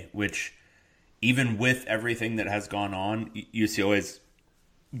Saturday, which, even with everything that has gone on, UCLA is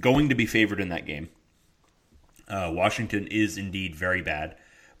going to be favored in that game. Washington is indeed very bad.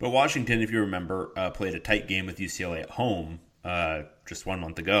 But Washington, if you remember, played a tight game with UCLA at home just 1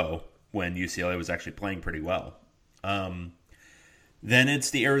 month ago when UCLA was actually playing pretty well. Then it's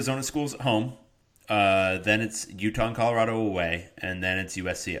the Arizona schools at home. Then it's Utah and Colorado away. And then it's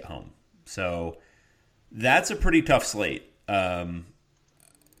USC at home. So that's a pretty tough slate.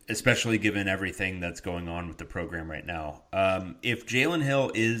 Especially given everything that's going on with the program right now. If Jalen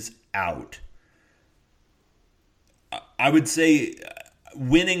Hill is out, I would say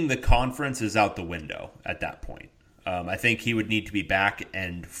winning the conference is out the window at that point. I think he would need to be back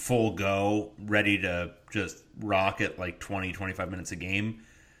and full go, ready to just rock it like 20, 25 minutes a game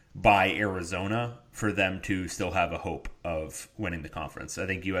by Arizona for them to still have a hope of winning the conference. I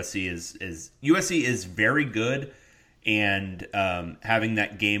think USC is very good. And having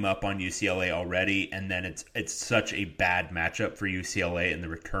that game up on UCLA already, and then it's such a bad matchup for UCLA in the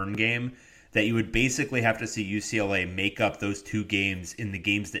return game that you would basically have to see UCLA make up those 2 games in the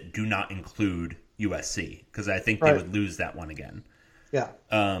games that do not include USC, because I think they would lose that one again. Yeah.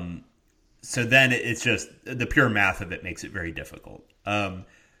 So then it's just the pure math of it makes it very difficult.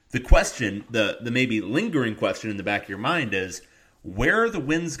 The question, the maybe lingering question in the back of your mind is, where are the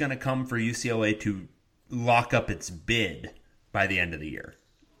wins going to come for UCLA to lock up its bid by the end of the year?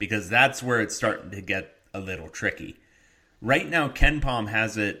 Because that's where it's starting to get a little tricky. Right now, KenPom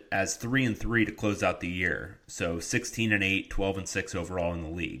has it as 3-3 to close out the year. So 16-8, 12-6 overall in the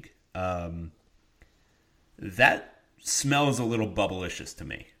league. That smells a little bubblicious to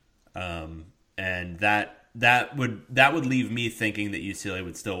me. And that would leave me thinking that UCLA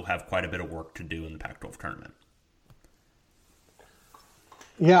would still have quite a bit of work to do in the Pac-12 tournament.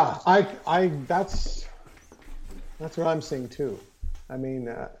 Yeah, that's what I'm seeing too. I mean,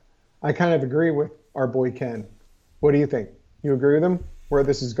 I kind of agree with our boy Ken. What do you think? You agree with him where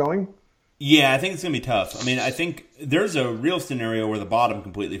this is going? Yeah, I think it's going to be tough. I mean, I think there's a real scenario where the bottom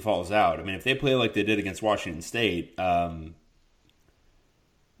completely falls out. I mean, if they play like they did against Washington State,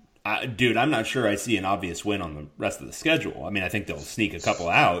 dude, I'm not sure I see an obvious win on the rest of the schedule. I mean, I think they'll sneak a couple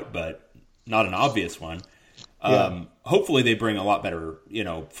out, but not an obvious one. Hopefully they bring a lot better,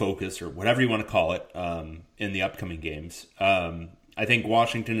 focus or whatever you want to call it, in the upcoming games. I think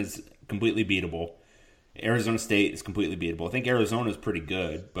Washington is completely beatable. Arizona State is completely beatable. I think Arizona is pretty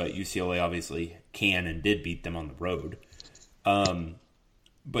good, but UCLA obviously can and did beat them on the road.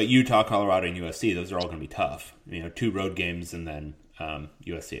 But Utah, Colorado, and USC, those are all going to be tough. 2 road games and then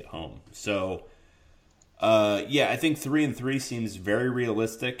USC at home. So, I think 3-3 seems very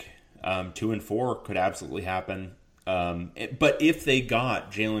realistic. 2-4 could absolutely happen. But if they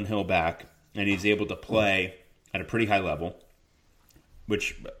got Jalen Hill back and he's able to play at a pretty high level,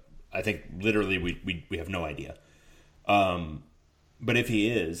 which I think literally we have no idea. But if he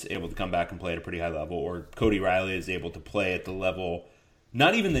is able to come back and play at a pretty high level, or Cody Riley is able to play at the level,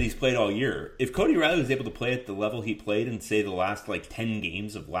 not even that he's played all year. If Cody Riley was able to play at the level he played in, say, the last 10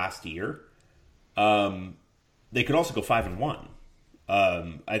 games of last year, they could also go 5-1.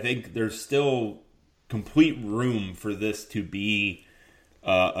 I think there's still complete room for this to be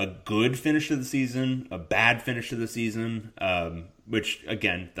a good finish of the season, a bad finish of the season, which,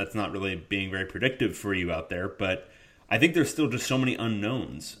 again, that's not really being very predictive for you out there, but I think there's still just so many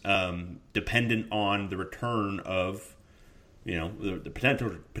unknowns, dependent on the return of, the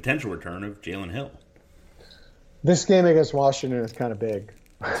potential return of Jalen Hill. This game against Washington is kind of big.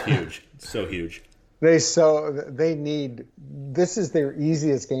 It's huge. It's so huge. This is their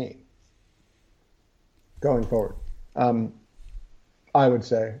easiest game going forward. I would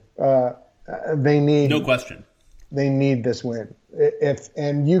say they need, no question. They need this win.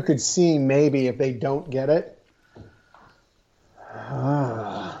 And you could see maybe if they don't get it,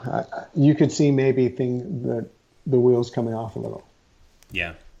 you could see maybe the wheels coming off a little.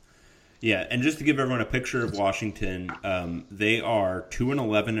 Yeah. Yeah, and just to give everyone a picture of Washington, they are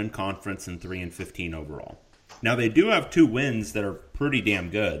 2-11 in conference and 3-15 overall. Now they do have 2 wins that are pretty damn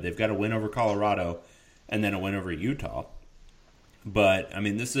good. They've got a win over Colorado and then a win over Utah. But I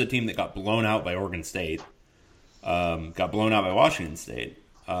mean, this is a team that got blown out by Oregon State, got blown out by Washington State.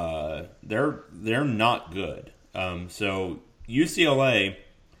 They're not good. So UCLA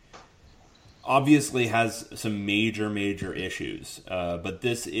obviously has some major issues, but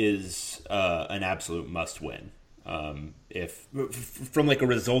this is an absolute must-win if from a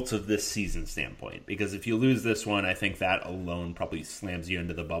results of this season standpoint. Because if you lose this one, I think that alone probably slams you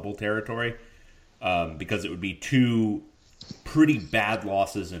into the bubble territory, because it would be 2 pretty bad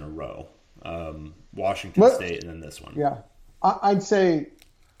losses in a row, Washington State and then this one. Yeah, I'd say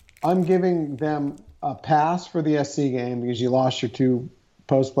I'm giving them a pass for the SC game because you lost your 2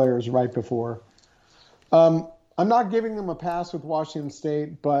 post players right before. I'm not giving them a pass with Washington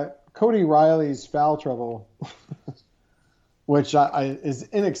State, but Cody Riley's foul trouble, which is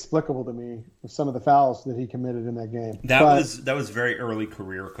inexplicable to me, with some of the fouls that he committed in that game. That was very early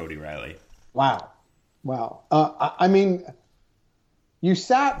career Cody Riley. Wow. I mean, you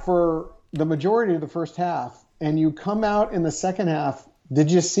sat for the majority of the first half, and you come out in the second half. Did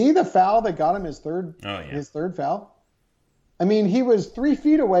you see the foul that got him his third foul? I mean, he was 3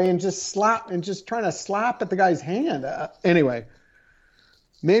 feet away and just trying to slap at the guy's hand. Anyway,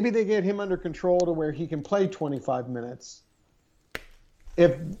 maybe they get him under control to where he can play 25 minutes.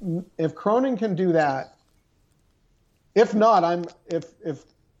 If Cronin can do that, if not,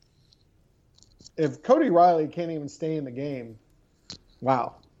 if Cody Riley can't even stay in the game,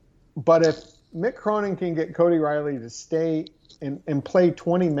 wow. But if Mick Cronin can get Cody Riley to stay and play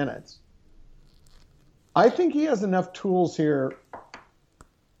 20 minutes, I think he has enough tools here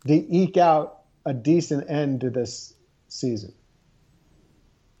to eke out a decent end to this season.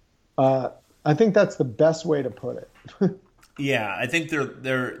 I think that's the best way to put it. Yeah, I think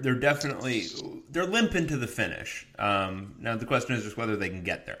they're definitely they're limping to the finish. Now the question is just whether they can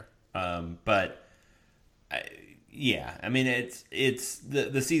get there. But yeah, I mean it's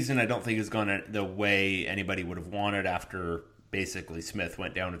the season I don't think has gone the way anybody would have wanted after basically Smith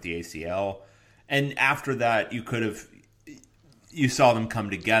went down with the ACL, and after that you saw them come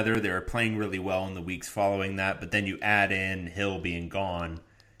together. They were playing really well in the weeks following that, but then you add in Hill being gone.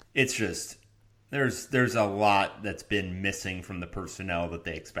 It's just there's a lot that's been missing from the personnel that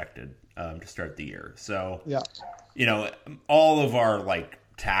they expected to start the year. So yeah, all of our like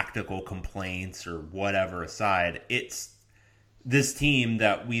tactical complaints or whatever aside, it's this team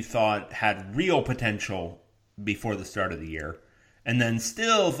that we thought had real potential before the start of the year, and then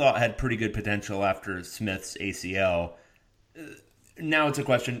still thought had pretty good potential after Smith's ACL. Now it's a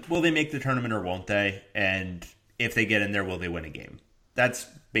question, will they make the tournament or won't they? And if they get in there, will they win a game? That's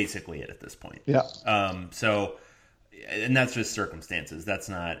basically it at this point. Yeah. And that's just circumstances. That's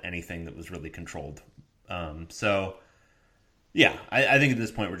not anything that was really controlled. Yeah, I think at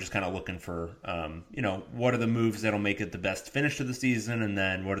this point we're just kind of looking for, what are the moves that'll make it the best finish to the season, and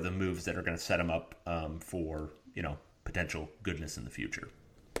then what are the moves that are going to set them up for, potential goodness in the future.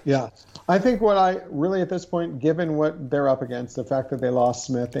 Yeah. I think what I really at this point, given what they're up against, the fact that they lost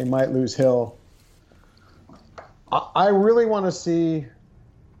Smith, they might lose Hill, I really want to see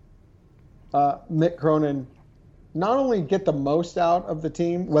Mick Cronin not only get the most out of the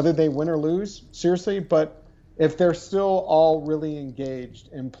team, whether they win or lose, seriously, but if they're still all really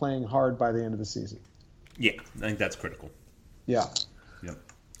engaged and playing hard by the end of the season. Yeah, I think that's critical. Yeah. Yep.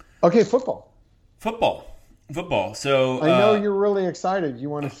 Okay, football. So I know you're really excited. You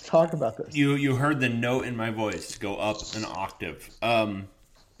want to talk about this. You heard the note in my voice go up an octave.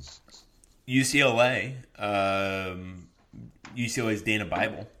 UCLA, UCLA's Dana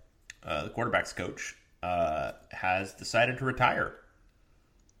Bible, the quarterback's coach, has decided to retire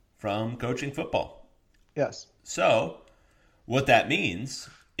from coaching football. Yes. So what that means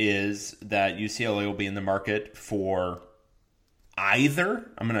is that UCLA will be in the market for either,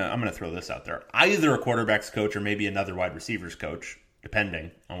 I'm gonna throw this out there, either a quarterback's coach or maybe another wide receivers coach,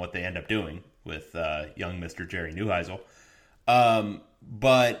 depending on what they end up doing with young Mr. Jerry Neuheisel.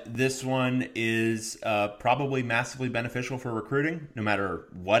 But this one is probably massively beneficial for recruiting, no matter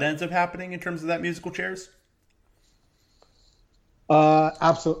what ends up happening in terms of that musical chairs.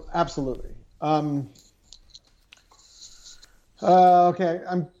 Absolutely. Okay,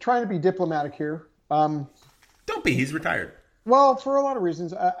 I'm trying to be diplomatic here. Don't be. He's retired. Well, for a lot of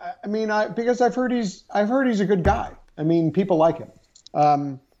reasons. Because I've heard he's a good guy. I mean, people like him.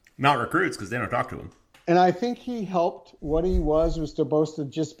 Not recruits because they don't talk to him. And I think he helped. What he was supposed to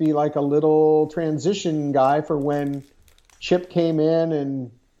just be like a little transition guy for when Chip came in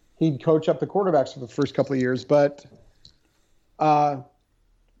and he'd coach up the quarterbacks for the first couple of years. But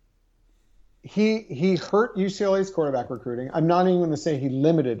he hurt UCLA's quarterback recruiting. I'm not even going to say he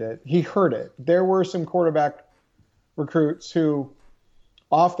limited it. He hurt it. There were some quarterback recruits who,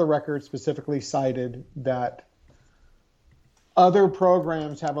 off the record, specifically cited that other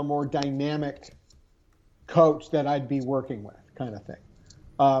programs have a more dynamic coach that I'd be working with, kind of thing.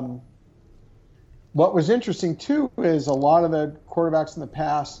 What was interesting, too, is a lot of the quarterbacks in the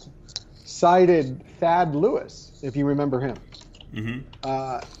past cited Thad Lewis, if you remember him.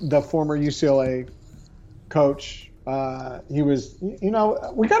 Mm-hmm. The former UCLA coach. He was,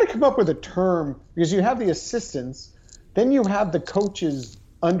 we got to come up with a term, because you have the assistants, then you have the coaches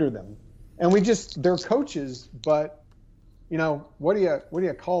under them. And they're coaches, but, what do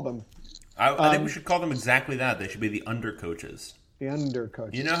you call them? I think we should call them exactly that. They should be the under coaches. The under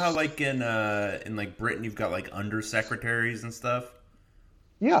coaches. You know how like in like Britain you've got like under secretaries and stuff?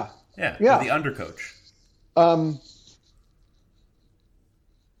 Yeah. Yeah. The under coach.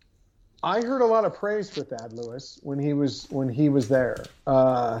 I heard a lot of praise for Thad Lewis when he was there.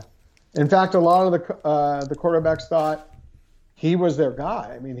 In fact, a lot of the quarterbacks thought he was their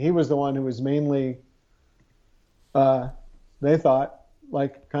guy. I mean, he was the one who was mainly, they thought,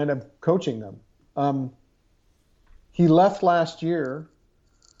 like kind of coaching them. He left last year.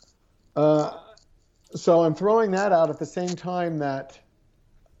 So I'm throwing that out at the same time that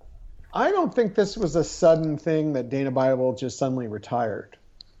I don't think this was a sudden thing that Dana Bible just suddenly retired.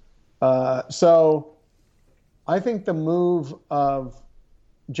 So I think the move of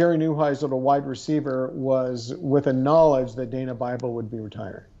Jerry Neuheisel to wide receiver was with a knowledge that Dana Bible would be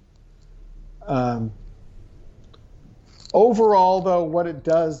retiring. Overall, though, what it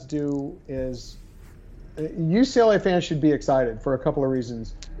does do is UCLA fans should be excited for a couple of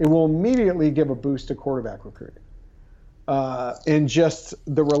reasons. It will immediately give a boost to quarterback recruiting. And just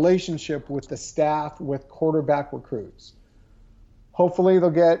the relationship with the staff, with quarterback recruits. Hopefully they'll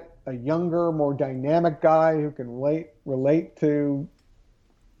get a younger, more dynamic guy who can relate to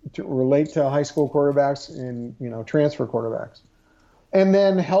high school quarterbacks and transfer quarterbacks, and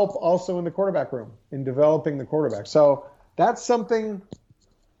then help also in the quarterback room in developing the quarterback. So that's something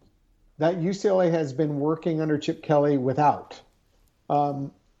that UCLA has been working under Chip Kelly without.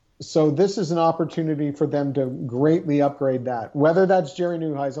 So this is an opportunity for them to greatly upgrade that. Whether that's Jerry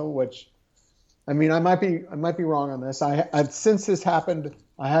Neuheisel, which, I might be wrong on this. I've since this happened,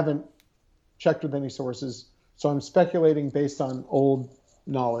 I haven't checked with any sources, so I'm speculating based on old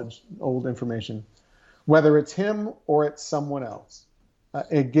knowledge, old information. Whether it's him or it's someone else,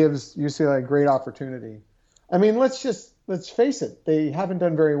 it gives UCLA a great opportunity. Let's face it, they haven't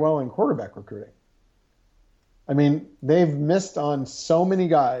done very well in quarterback recruiting. They've missed on so many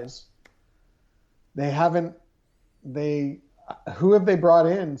guys. Who have they brought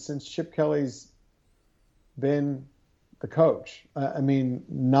in since Chip Kelly's been the coach?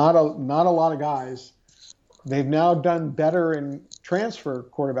 Not a lot of guys. They've now done better in transfer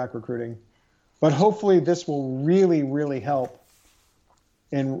quarterback recruiting, but hopefully this will really, really help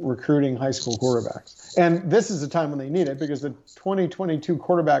in recruiting high school quarterbacks. And this is the time when they need it, because the 2022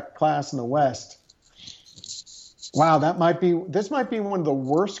 quarterback class in the West, wow, this might be one of the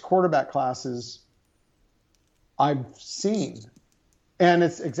worst quarterback classes I've seen. And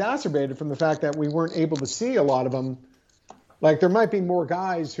it's exacerbated from the fact that we weren't able to see a lot of them. Like, there might be more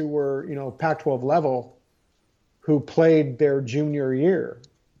guys who were, Pac-12 level who played their junior year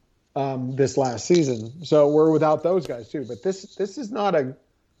this last season. So we're without those guys too. But this is not a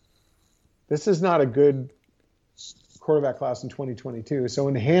good quarterback class in 2022. So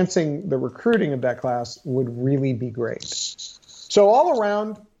enhancing the recruiting of that class would really be great. So all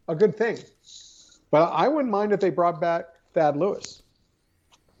around, a good thing. But I wouldn't mind if they brought back Thad Lewis.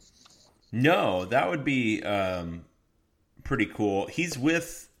 No, that would be pretty cool. He's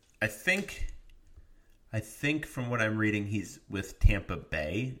with, I think from what I'm reading, he's with Tampa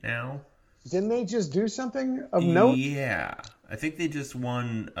Bay now. Didn't they just do something of note? Yeah, I think they just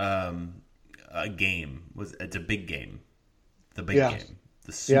won a game. It's a big game, the big game,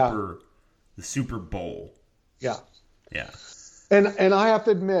 the Super Bowl. Yeah. And I have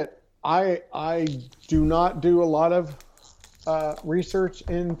to admit, I do not do a lot of research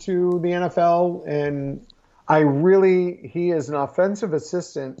into the NFL, and he is an offensive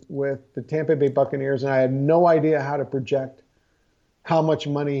assistant with the Tampa Bay Buccaneers, and I had no idea how to project how much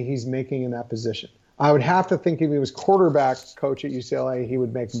money he's making in that position. I would have to think if he was quarterback coach at UCLA, he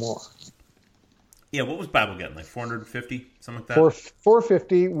would make more. Yeah, what was Bible getting? Like 450, something like that?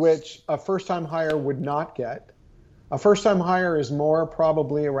 450, which a first-time hire would not get. A first-time hire is more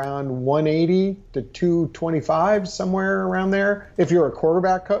probably around 180 to 225, somewhere around there. If you're a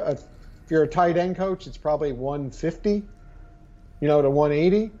quarterback if you're a tight end coach, it's probably 150, to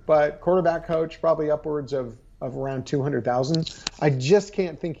 180. But quarterback coach, probably upwards of around 200,000. I just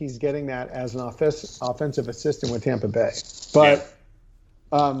can't think he's getting that as an offensive assistant with Tampa Bay. But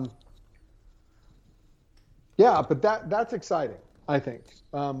but that's exciting, I think.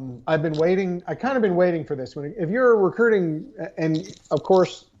 I've been waiting. I kind of been waiting for this one. If you're recruiting, and of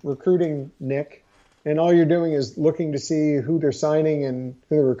course recruiting Nick, and all you're doing is looking to see who they're signing and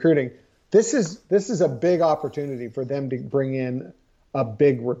who they're recruiting, this is a big opportunity for them to bring in a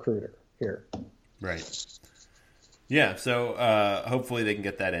big recruiter here. Right. Yeah. So hopefully they can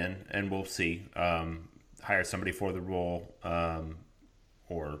get that in, and we'll see. Hire somebody for the role,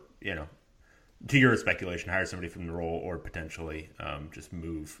 or to your speculation, hire somebody from the role, or potentially just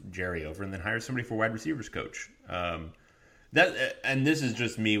move Jerry over and then hire somebody for wide receivers coach. And this is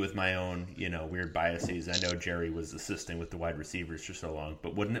just me with my own, weird biases. I know Jerry was assisting with the wide receivers for so long,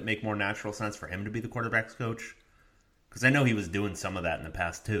 but wouldn't it make more natural sense for him to be the quarterback's coach? Because I know he was doing some of that in the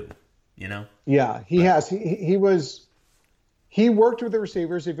past too, Yeah, he has. He worked with the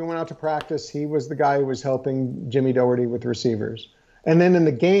receivers. If he went out to practice, he was the guy who was helping Jimmy Doherty with the receivers. And then in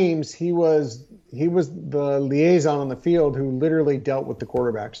the games, he was the liaison on the field who literally dealt with the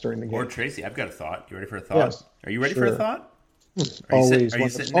quarterbacks during the game. Or Tracy, I've got a thought. You ready for a thought? Yes. Are you ready for a thought?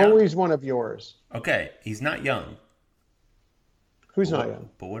 Always one of yours. Okay, he's not young. Who's not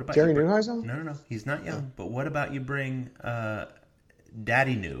young? But what about Jerry Neuheisel? No, he's not young. But what about you bring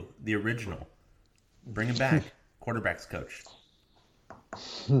Daddy New, the original? Bring him back, quarterbacks coach.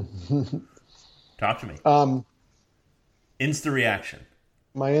 Talk to me. Instant reaction.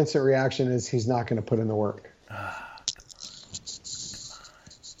 My instant reaction is he's not going to put in the work.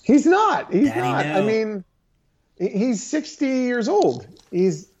 He's not. He's not. I mean, he's 60 years old.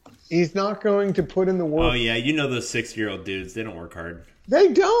 He's not going to put in the work. Oh, yeah. Those 60-year-old dudes, they don't work hard. They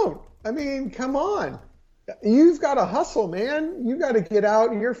don't. I mean, come on. you've got to hustle, man. You got to get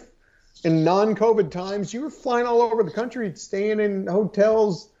out. You're in non-COVID times. You were flying all over the country, staying in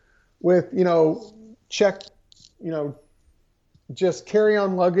hotels with, check, just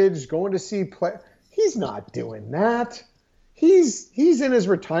carry-on luggage, going to see play. He's not doing that. He's in his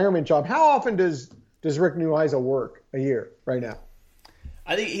retirement job. How often does Rick Neuheisel work a year right now?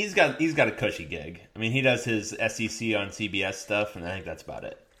 I think he's got a cushy gig. I mean, he does his SEC on CBS stuff, and I think that's about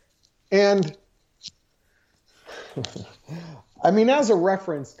it. And I mean, as a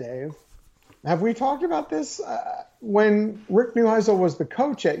reference, Dave, have we talked about this? When Rick Neuheisel was the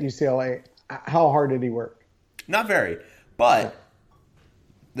coach at UCLA, how hard did he work? Not very, but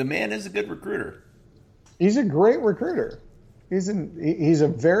the man is a good recruiter. He's a great recruiter. He's a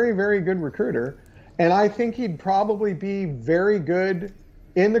very, very good recruiter. And I think he'd probably be very good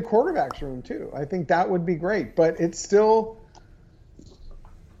in the quarterback's room, too. I think that would be great. But it's still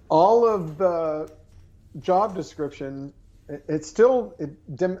all of the job description. It's still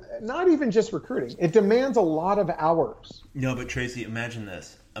not even just recruiting. It demands a lot of hours. No, but Tracy, imagine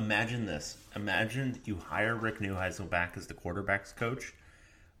this. Imagine you hire Rick Neuheisel back as the quarterback's coach,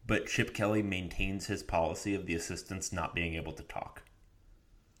 but Chip Kelly maintains his policy of the assistants not being able to talk.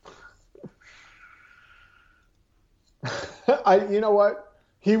 You know what?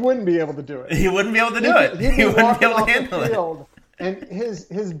 He wouldn't be able to do it. He wouldn't be able to do it. He wouldn't be able to handle it. And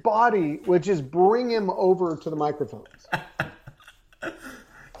his body would just bring him over to the microphones.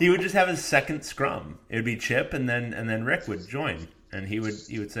 He would just have his second scrum. It would be Chip, and then Rick would join, and he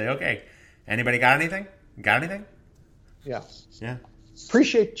would say, "Okay, anybody got anything? Got anything?" Yeah. Yeah.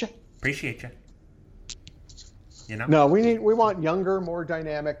 Appreciate you. No, we want younger, more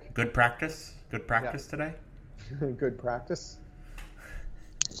dynamic. Good practice today. Good practice.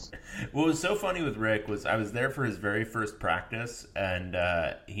 What was so funny with Rick was I was there for his very first practice, and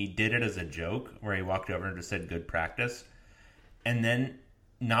he did it as a joke, where he walked over and just said "good practice," and then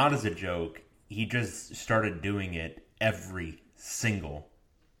not as a joke, he just started doing it every single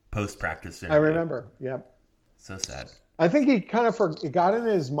post-practice interview. I remember. Yep. So sad. I think he kind of it got in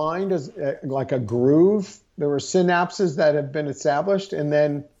his mind as like a groove. There were synapses that had been established, and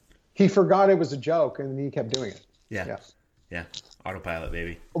then he forgot it was a joke, and he kept doing it. Yeah. Autopilot,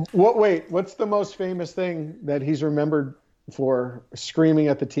 baby. What's the most famous thing that he's remembered for screaming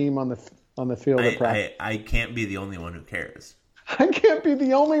at the team on the field of practice? I can't be the only one who cares. I can't be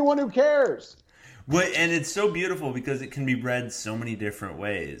the only one who cares. And it's so beautiful because it can be read so many different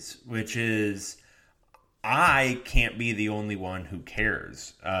ways, which is, I can't be the only one who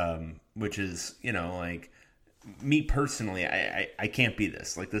cares, which is, like, me personally, I can't be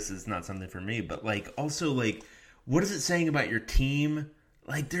this. Like, this is not something for me. But, like, also, like, what is it saying about your team?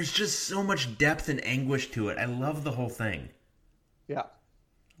 Like, there's just so much depth and anguish to it. I love the whole thing. Yeah.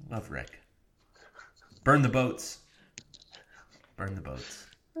 Love Rick. Burn the boats.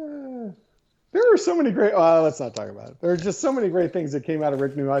 There are so many great. Let's not talk about it. There are just so many great things that came out of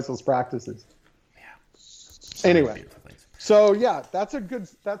Rick Neuheisel's practices. Yeah. Anyway, so yeah,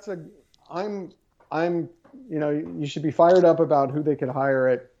 you should be fired up about who they could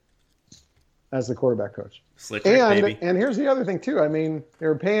hire as the quarterback coach. Slick Rick, baby. And here's the other thing too. I mean,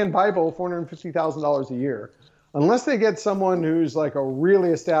 they're paying Bible $450,000 a year. Unless they get someone who's like a really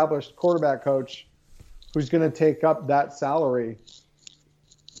established quarterback coach who's going to take up that salary.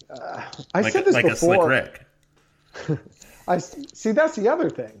 I said this before. Like a Slick Rick. I see. That's the other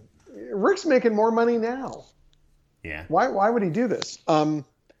thing. Rick's making more money now. Yeah. Why would he do this? I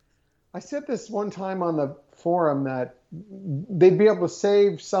said this one time on the forum that they'd be able to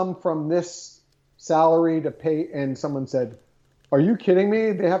save some from this salary to pay. And someone said, "Are you kidding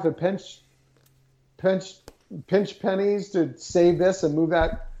me? They have to pinch pennies to save this and move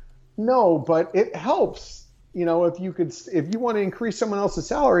that." No, but it helps. If you want to increase someone else's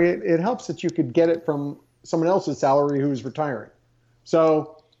salary, it helps that you could get it from someone else's salary who's retiring.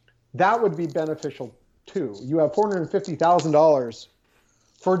 So that would be beneficial too. You have $450,000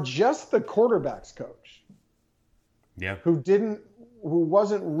 for just the quarterback's coach. Yeah. Who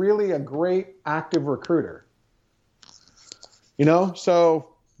wasn't really a great active recruiter. So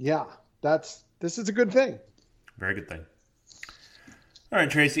yeah, this is a good thing. Very good thing. All right,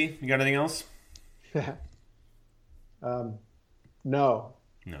 Tracy, you got anything else? No. No.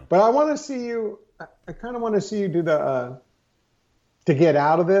 But I want to see you. I kind of want to see you do to get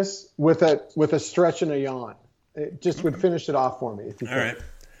out of this with a stretch and a yawn. It just would finish it off for me if you could. All right.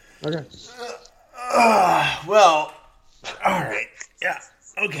 Okay. Well. All right. Yeah.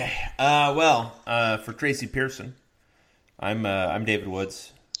 Okay. For Tracy Pearson, I'm David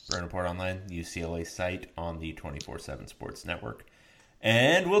Woods, Burn Report Online, the UCLA site on the 24/7 Sports Network,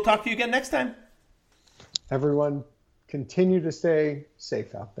 and we'll talk to you again next time. Everyone, continue to stay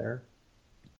safe out there.